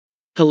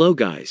Hello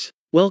guys.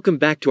 Welcome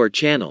back to our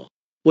channel.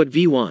 What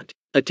we want?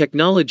 A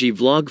technology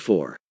vlog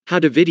for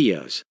how-to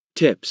videos,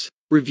 tips,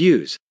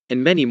 reviews,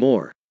 and many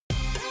more.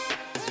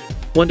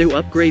 Want to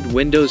upgrade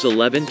Windows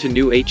 11 to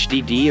new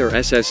HDD or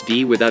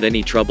SSD without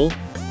any trouble?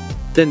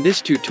 Then this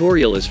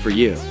tutorial is for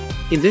you.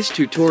 In this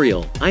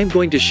tutorial, I am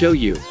going to show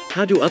you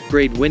how to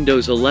upgrade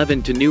Windows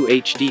 11 to new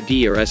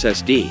HDD or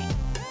SSD.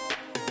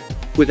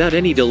 Without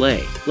any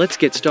delay, let's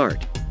get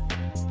started.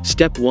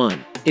 Step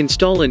 1.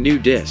 Install a new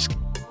disk.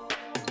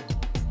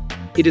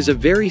 It is a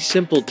very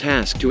simple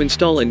task to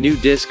install a new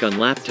disk on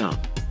laptop.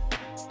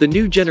 The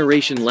new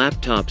generation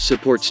laptop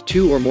supports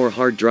 2 or more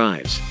hard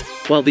drives,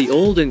 while the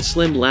old and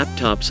slim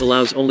laptops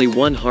allows only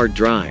 1 hard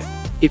drive.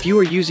 If you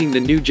are using the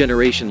new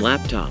generation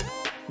laptop,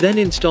 then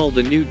install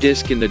the new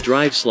disk in the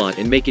drive slot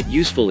and make it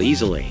useful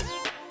easily.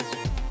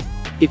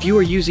 If you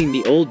are using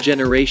the old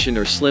generation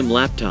or slim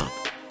laptop,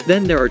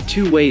 then there are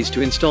 2 ways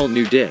to install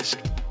new disk.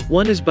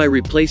 One is by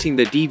replacing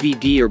the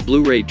DVD or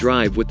Blu-ray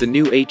drive with the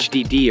new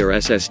HDD or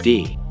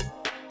SSD.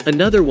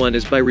 Another one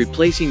is by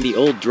replacing the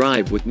old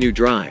drive with new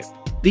drive.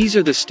 These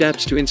are the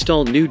steps to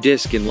install new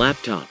disk in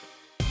laptop.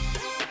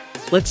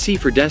 Let's see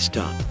for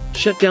desktop.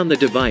 Shut down the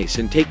device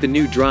and take the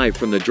new drive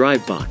from the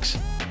drive box.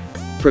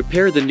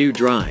 Prepare the new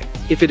drive.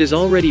 If it is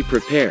already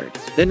prepared,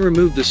 then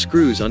remove the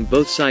screws on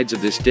both sides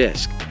of this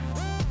disk.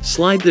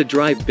 Slide the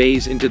drive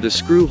bays into the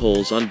screw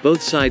holes on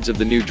both sides of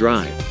the new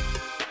drive.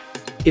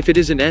 If it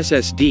is an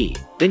SSD,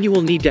 then you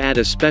will need to add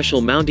a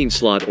special mounting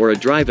slot or a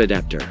drive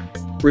adapter.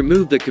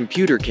 Remove the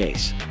computer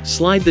case.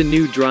 Slide the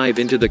new drive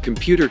into the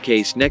computer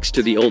case next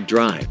to the old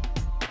drive.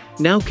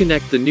 Now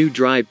connect the new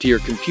drive to your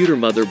computer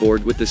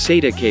motherboard with the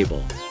SATA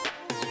cable.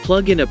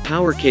 Plug in a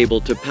power cable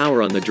to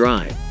power on the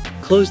drive.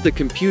 Close the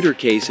computer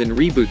case and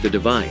reboot the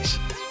device.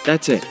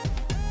 That's it.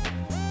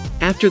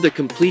 After the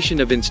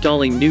completion of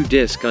installing new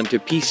disk onto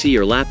PC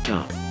or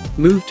laptop,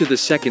 move to the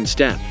second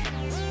step.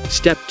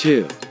 Step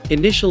 2.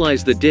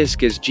 Initialize the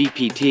disk as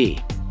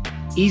GPT.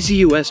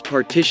 EasyUS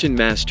Partition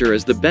Master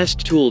is the best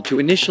tool to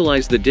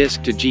initialize the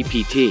disk to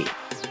GPT.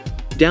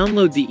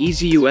 Download the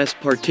EasyUS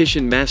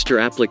Partition Master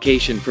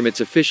application from its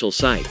official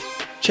site.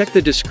 Check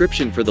the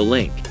description for the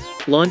link.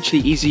 Launch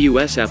the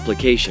EasyUS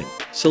application.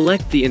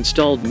 Select the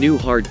installed new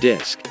hard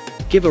disk.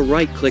 Give a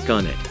right click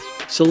on it.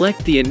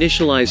 Select the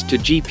Initialize to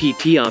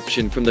GPT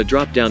option from the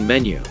drop-down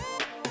menu.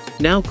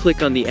 Now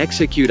click on the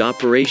Execute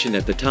operation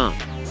at the top.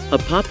 A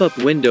pop-up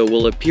window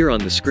will appear on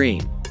the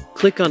screen.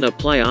 Click on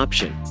Apply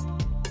option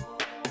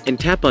and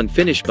tap on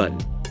Finish button.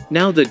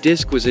 Now the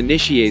disk was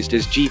initialized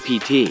as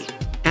GPT.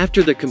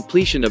 After the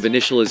completion of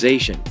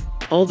initialization,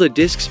 all the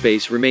disk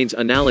space remains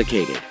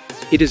unallocated.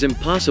 It is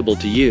impossible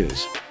to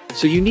use,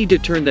 so you need to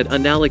turn that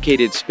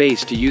unallocated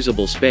space to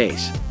usable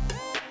space.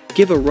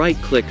 Give a right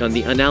click on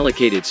the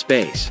unallocated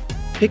space.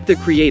 Pick the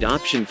Create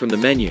option from the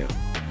menu.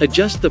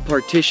 Adjust the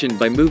partition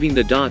by moving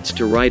the dots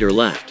to right or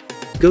left.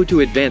 Go to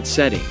Advanced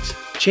Settings.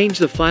 Change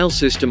the file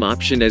system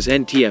option as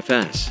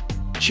NTFS.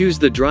 Choose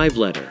the drive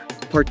letter,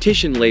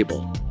 partition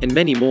label, and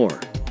many more.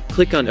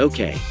 Click on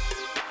OK.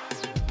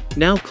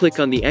 Now click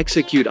on the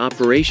Execute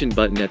operation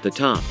button at the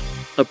top.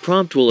 A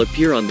prompt will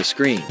appear on the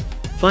screen.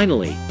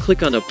 Finally,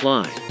 click on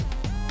Apply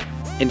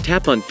and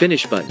tap on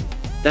Finish button.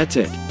 That's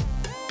it.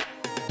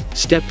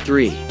 Step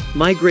 3.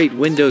 Migrate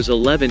Windows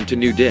 11 to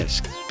new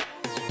disk.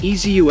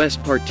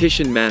 EasyUS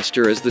Partition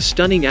Master is the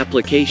stunning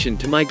application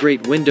to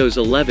migrate Windows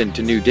 11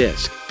 to new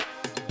disk.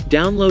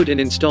 Download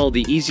and install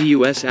the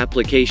EasyUS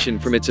application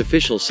from its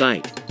official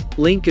site.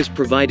 Link is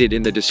provided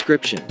in the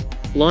description.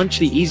 Launch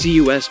the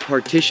EasyUS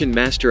Partition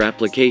Master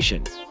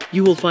application.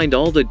 You will find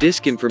all the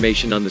disk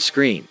information on the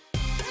screen.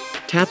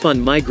 Tap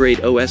on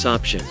Migrate OS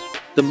option.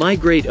 The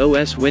Migrate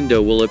OS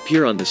window will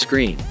appear on the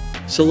screen.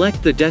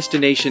 Select the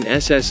destination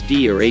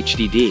SSD or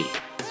HDD.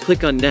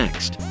 Click on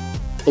Next.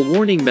 A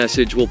warning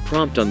message will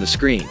prompt on the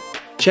screen.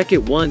 Check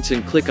it once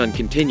and click on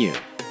Continue.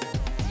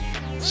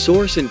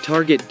 Source and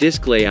target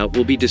disk layout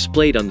will be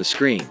displayed on the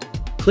screen.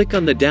 Click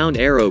on the down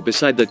arrow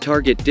beside the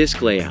target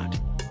disk layout.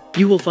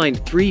 You will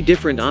find 3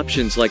 different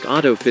options like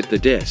Auto Fit the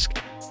disk,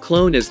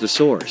 Clone as the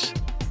source,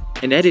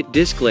 and Edit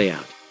disk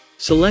layout.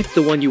 Select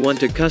the one you want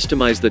to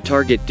customize the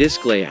target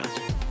disk layout.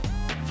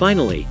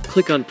 Finally,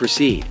 click on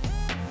Proceed.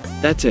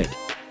 That's it.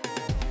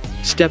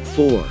 Step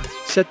 4.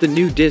 Set the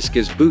new disk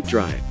as boot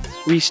drive.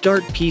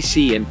 Restart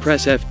PC and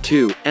press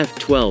F2,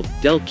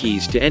 F12, Del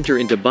keys to enter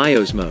into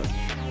BIOS mode.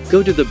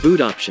 Go to the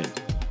boot option.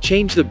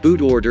 Change the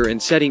boot order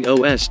and setting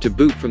OS to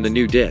boot from the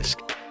new disk.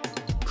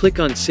 Click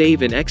on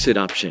Save and Exit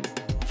option.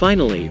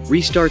 Finally,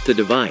 restart the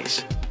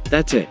device.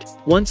 That's it.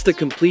 Once the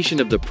completion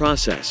of the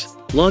process,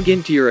 log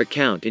into your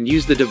account and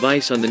use the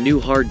device on the new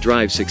hard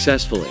drive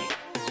successfully.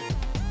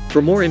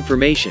 For more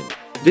information,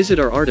 visit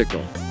our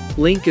article.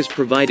 Link is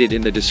provided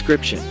in the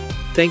description.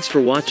 Thanks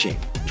for watching.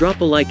 Drop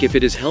a like if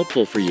it is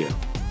helpful for you.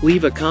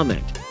 Leave a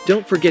comment.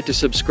 Don't forget to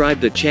subscribe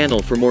the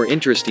channel for more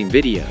interesting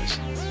videos.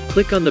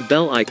 Click on the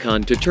bell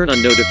icon to turn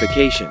on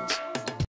notifications.